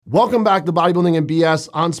Welcome back to Bodybuilding and BS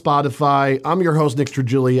on Spotify. I'm your host, Nick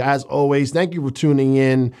Trigili. As always, thank you for tuning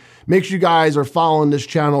in. Make sure you guys are following this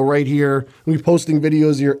channel right here. We'll be posting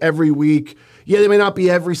videos here every week. Yeah, they may not be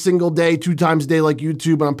every single day, 2 times a day like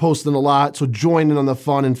YouTube, but I'm posting a lot. So join in on the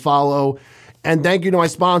fun and follow. And thank you to my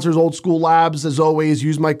sponsors, Old School Labs. As always,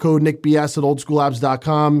 use my code NickBS at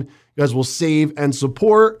oldschoollabs.com. You guys will save and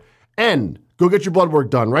support. And go get your blood work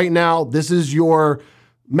done. Right now, this is your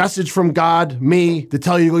message from God, me, to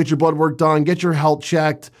tell you to go get your blood work done, get your health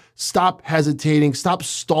checked, stop hesitating, stop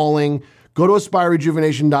stalling, go to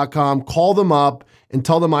aspirerejuvenation.com, call them up and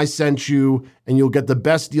tell them I sent you, and you'll get the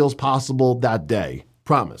best deals possible that day.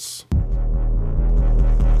 Promise.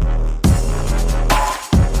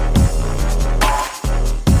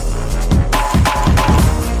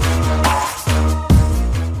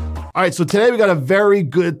 All right, so today we got a very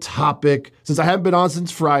good topic. Since I haven't been on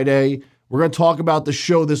since Friday, we're going to talk about the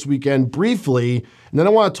show this weekend briefly, and then I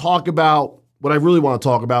want to talk about what I really want to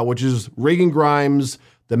talk about, which is Regan Grimes,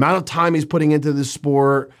 the amount of time he's putting into this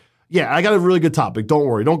sport. Yeah, I got a really good topic. Don't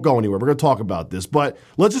worry. Don't go anywhere. We're going to talk about this, but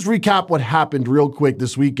let's just recap what happened real quick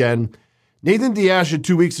this weekend. Nathan Diaz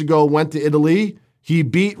 2 weeks ago went to Italy. He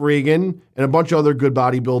beat Regan and a bunch of other good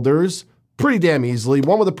bodybuilders pretty damn easily,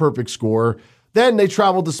 won with a perfect score. Then they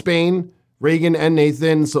traveled to Spain, Regan and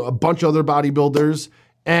Nathan, so a bunch of other bodybuilders.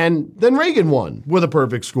 And then Regan won with a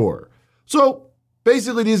perfect score. So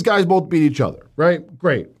basically these guys both beat each other, right?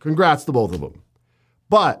 Great. Congrats to both of them.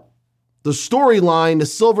 But the storyline, the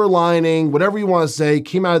silver lining, whatever you want to say,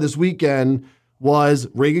 came out of this weekend was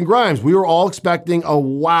Regan Grimes. We were all expecting a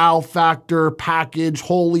wow factor package,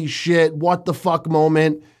 holy shit, what the fuck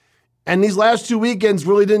moment. And these last 2 weekends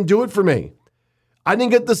really didn't do it for me. I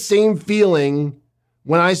didn't get the same feeling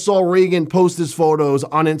when I saw Regan post his photos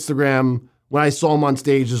on Instagram when I saw him on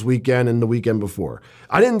stage this weekend and the weekend before.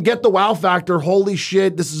 I didn't get the wow factor. Holy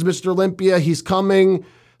shit, this is Mr. Olympia. He's coming.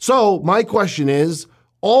 So my question is,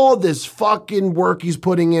 all this fucking work he's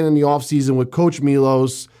putting in the offseason with Coach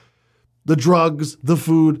Milos, the drugs, the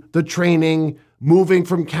food, the training, moving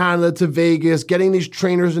from Canada to Vegas, getting these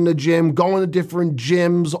trainers in the gym, going to different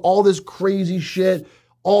gyms, all this crazy shit,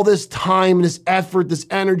 all this time, this effort, this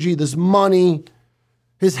energy, this money,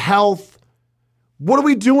 his health. What are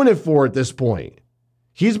we doing it for at this point?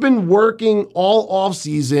 He's been working all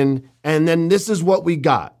offseason, and then this is what we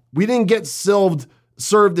got. We didn't get served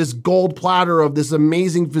this gold platter of this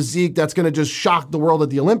amazing physique that's going to just shock the world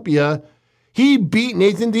at the Olympia. He beat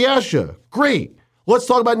Nathan Diaz. Great. Let's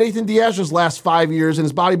talk about Nathan Diaz's last 5 years in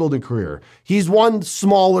his bodybuilding career. He's won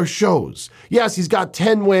smaller shows. Yes, he's got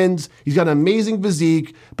 10 wins. He's got an amazing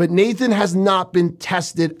physique, but Nathan has not been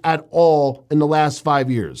tested at all in the last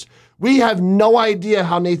 5 years. We have no idea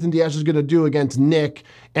how Nathan Diaz is going to do against Nick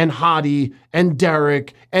and Hadi and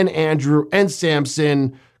Derek and Andrew and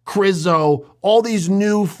Samson, Crizzo, all these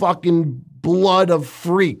new fucking blood of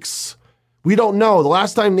freaks. We don't know. The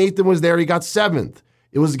last time Nathan was there, he got 7th.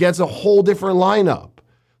 It was against a whole different lineup.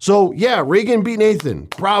 So yeah, Regan beat Nathan.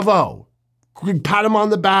 Bravo. Pat him on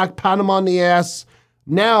the back, pat him on the ass.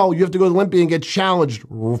 Now you have to go to Olympia and get challenged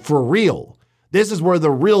for real. This is where the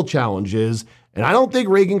real challenge is. And I don't think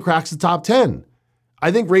Regan cracks the top 10. I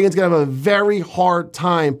think Regan's going to have a very hard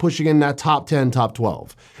time pushing in that top 10, top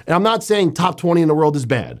 12. And I'm not saying top 20 in the world is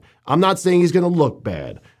bad. I'm not saying he's going to look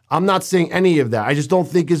bad. I'm not saying any of that. I just don't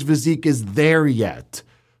think his physique is there yet.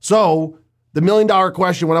 So the $1 million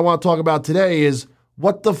question, what I want to talk about today is,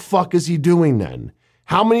 what the fuck is he doing then?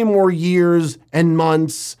 How many more years and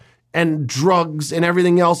months and drugs and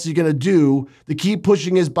everything else is he going to do to keep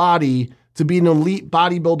pushing his body to be an elite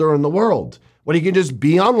bodybuilder in the world? When he can just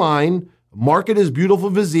be online, market his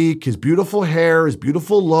beautiful physique, his beautiful hair, his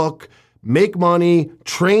beautiful look, make money,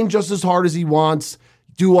 train just as hard as he wants,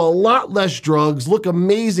 do a lot less drugs, look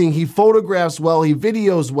amazing. He photographs well, he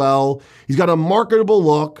videos well, he's got a marketable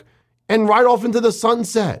look, and ride off into the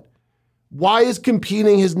sunset. Why is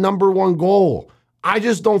competing his number one goal? I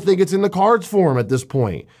just don't think it's in the cards for him at this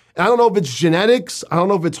point. And I don't know if it's genetics. I don't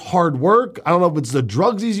know if it's hard work. I don't know if it's the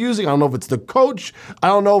drugs he's using. I don't know if it's the coach. I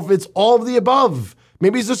don't know if it's all of the above.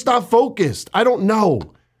 Maybe he's just not focused. I don't know.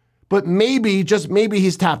 But maybe, just maybe,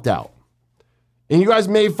 he's tapped out. And you guys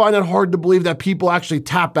may find it hard to believe that people actually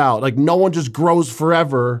tap out. Like no one just grows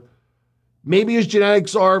forever. Maybe his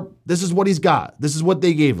genetics are, this is what he's got. This is what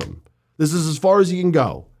they gave him. This is as far as he can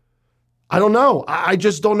go. I don't know. I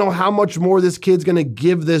just don't know how much more this kid's going to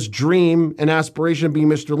give this dream and aspiration of being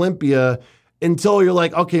Mr. Olympia until you're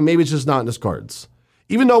like, okay, maybe it's just not in his cards.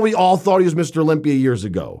 Even though we all thought he was Mr. Olympia years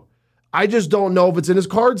ago. I just don't know if it's in his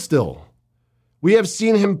cards still. We have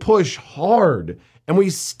seen him push hard, and we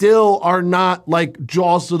still are not like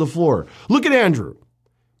jaws to the floor. Look at Andrew.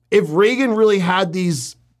 If Regan really had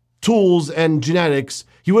these tools and genetics,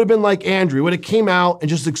 he would have been like Andrew. He would have came out and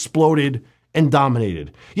just exploded and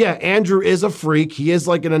dominated. Yeah, Andrew is a freak. He is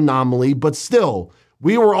like an anomaly, but still,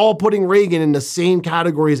 we were all putting Regan in the same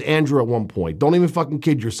category as Andrew at one point. Don't even fucking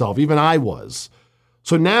kid yourself. Even I was.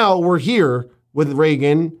 So now we're here with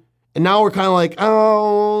Regan, and now we're kind of like,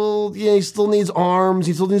 oh, yeah, he still needs arms.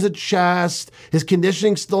 He still needs a chest. His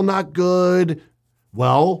conditioning's still not good.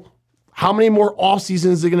 Well, how many more off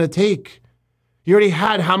seasons is it going to take? He already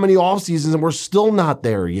had how many off seasons, and we're still not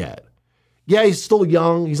there yet. Yeah, he's still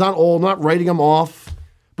young. He's not old. I'm not writing him off.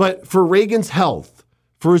 But for Regan's health,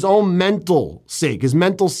 for his own mental sake, his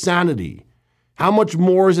mental sanity, how much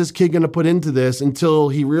more is this kid going to put into this until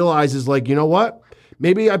he realizes, like, you know what?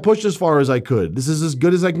 Maybe I pushed as far as I could. This is as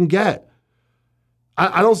good as I can get.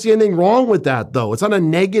 I don't see anything wrong with that, though. It's not a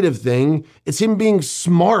negative thing. It's him being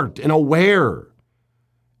smart and aware.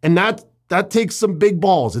 And that takes some big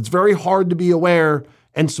balls. It's very hard to be aware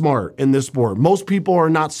and smart in this sport. Most people are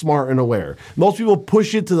not smart and aware. Most people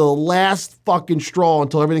push it to the last fucking straw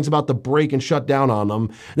until everything's about to break and shut down on them.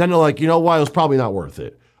 And then they're like, you know what? It was probably not worth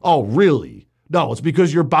it. Oh, really? No, it's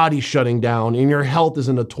because your body's shutting down and your health is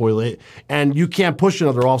in the toilet and you can't push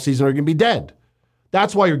another offseason or you're going to be dead.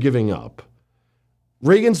 That's why you're giving up.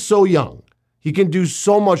 Regan's so young. He can do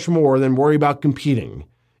so much more than worry about competing.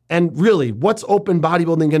 And really, what's open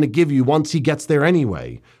bodybuilding going to give you once he gets there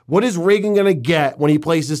anyway? What is Regan going to get when he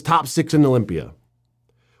places top 6 in Olympia?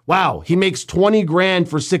 Wow, he makes 20 grand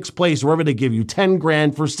for 6th place, wherever they give you, 10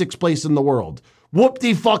 grand for 6th place in the world.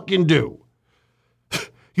 Whoop-de-fucking-do.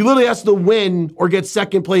 He literally has to win or get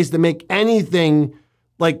 2nd place to make anything,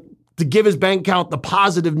 like, to give his bank account the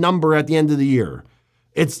positive number at the end of the year.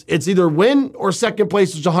 It's either win or 2nd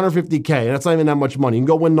place, which is $150K, and that's not even that much money. You can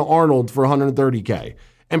go win the Arnold for $130K.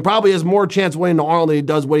 And probably has more chance winning the Arnold than he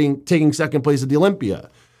does taking 2nd place at the Olympia.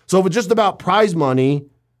 So if it's just about prize money,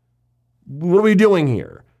 what are we doing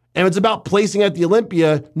here? And if it's about placing at the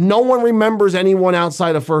Olympia, no one remembers anyone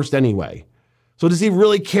outside of 1st anyway. So does he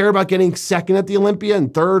really care about getting 2nd at the Olympia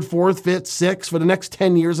and 3rd, 4th, 5th, 6th for the next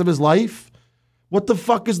 10 years of his life? What the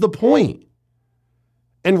fuck is the point?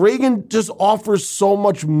 And Regan just offers so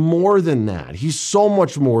much more than that. He's so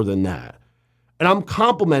much more than that. And I'm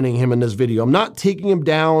complimenting him in this video. I'm not taking him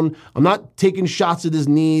down. I'm not taking shots at his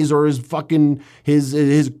knees or his fucking,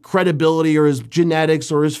 his credibility or his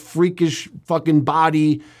genetics or his freakish fucking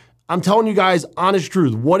body. I'm telling you guys honest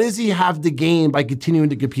truth. What does he have to gain by continuing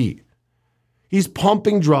to compete? He's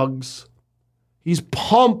pumping drugs. He's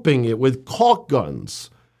pumping it with caulk guns.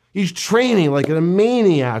 He's training like a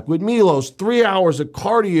maniac with Milos, 3 hours of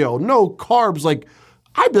cardio, no carbs. Like,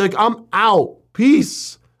 I'd be like, I'm out.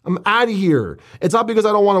 Peace. I'm out of here. It's not because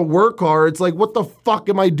I don't want to work hard. It's like, what the fuck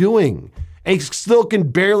am I doing? And he still can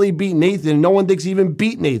barely beat Nathan. No one thinks he even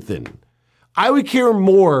beat Nathan. I would care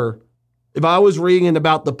more if I was Regan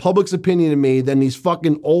about the public's opinion of me than these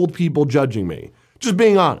fucking old people judging me. Just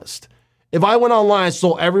being honest. If I went online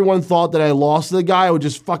so everyone thought that I lost to the guy, I would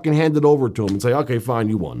just fucking hand it over to him and say, okay, fine,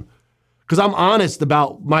 you won. Because I'm honest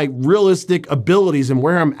about my realistic abilities and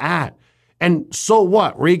where I'm at. And so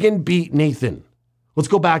what? Regan beat Nathan. Let's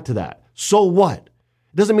go back to that. So what?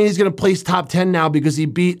 It doesn't mean he's going to place top 10 now because he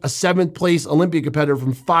beat a 7th place Olympia competitor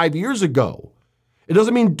from 5 years ago. It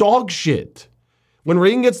doesn't mean dog shit. When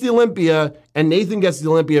Regan gets the Olympia and Nathan gets the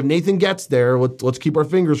Olympia, if Nathan gets there, let's keep our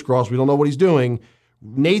fingers crossed. We don't know what he's doing.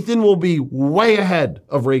 Nathan will be way ahead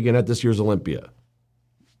of Regan at this year's Olympia.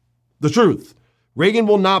 The truth. Regan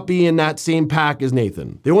will not be in that same pack as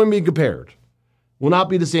Nathan. They won't be compared. Will not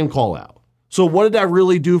be the same call out. So what did that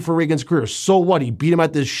really do for Regan's career? So what? He beat him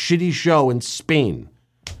at this shitty show in Spain.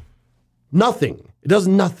 Nothing. It does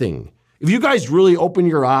nothing. If you guys really open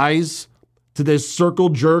your eyes to this circle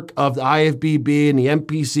jerk of the IFBB and the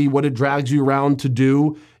NPC, what it drags you around to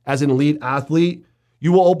do as an elite athlete,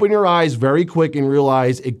 you will open your eyes very quick and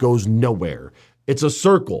realize it goes nowhere. It's a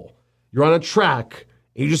circle. You're on a track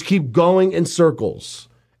and you just keep going in circles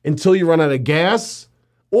until you run out of gas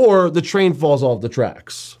or the train falls off the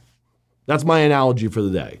tracks. That's my analogy for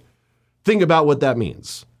the day. Think about what that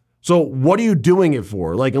means. So what are you doing it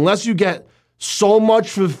for? Like, unless you get so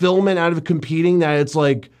much fulfillment out of competing that it's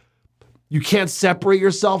like you can't separate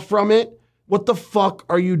yourself from it, what the fuck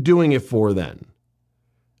are you doing it for then?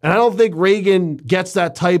 And I don't think Regan gets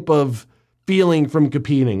that type of feeling from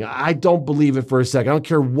competing. I don't believe it for a second. I don't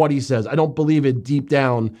care what he says. I don't believe it deep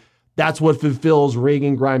down. That's what fulfills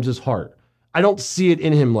Regan Grimes' heart. I don't see it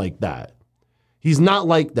in him like that. He's not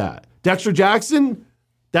like that. Dexter Jackson,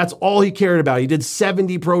 that's all he cared about. He did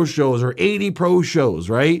 70 pro shows or 80 pro shows,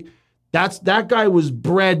 right? That guy was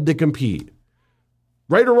bred to compete.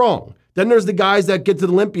 Right or wrong. Then there's the guys that get to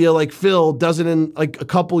the Olympia, like Phil, does it in like a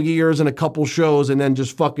couple years and a couple shows, and then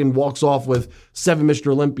just fucking walks off with 7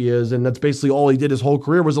 Mr. Olympias, and that's basically all he did his whole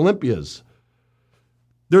career was Olympias.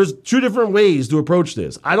 There's 2 different ways to approach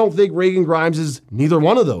this. I don't think Regan Grimes is neither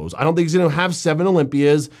one of those. I don't think he's going to have 7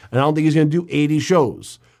 Olympias, and I don't think he's going to do 80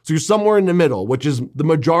 shows. So you're somewhere in the middle, which is the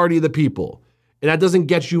majority of the people, and that doesn't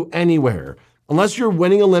get you anywhere. Unless you're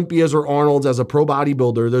winning Olympias or Arnold's as a pro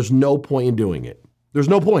bodybuilder, there's no point in doing it. There's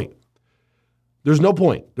no point. There's no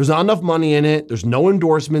point. There's not enough money in it. There's no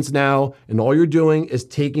endorsements now. And all you're doing is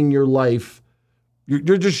taking your life.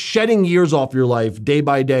 You're just shedding years off your life day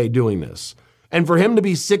by day doing this. And for him to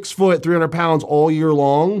be 6 foot, 300 pounds all year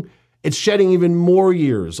long, it's shedding even more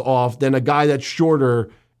years off than a guy that's shorter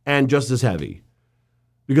and just as heavy.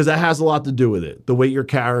 Because that has a lot to do with it. The weight you're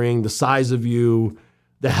carrying, the size of you,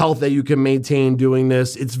 the health that you can maintain doing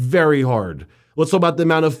this. It's very hard. Let's talk about the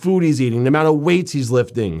amount of food he's eating, the amount of weights he's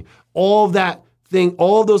lifting. All of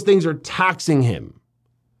those things are taxing him.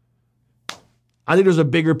 I think there's a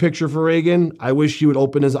bigger picture for Regan. I wish he would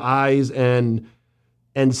open his eyes and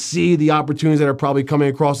see the opportunities that are probably coming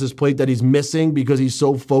across his plate that he's missing because he's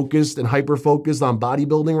so focused and hyper-focused on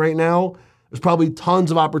bodybuilding right now. There's probably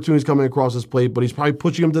tons of opportunities coming across his plate, but he's probably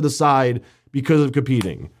pushing them to the side because of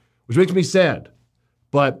competing, which makes me sad.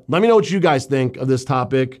 But let me know what you guys think of this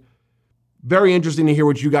topic. Very interesting to hear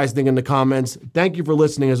what you guys think in the comments. Thank you for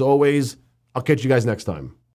listening as always. I'll catch you guys next time.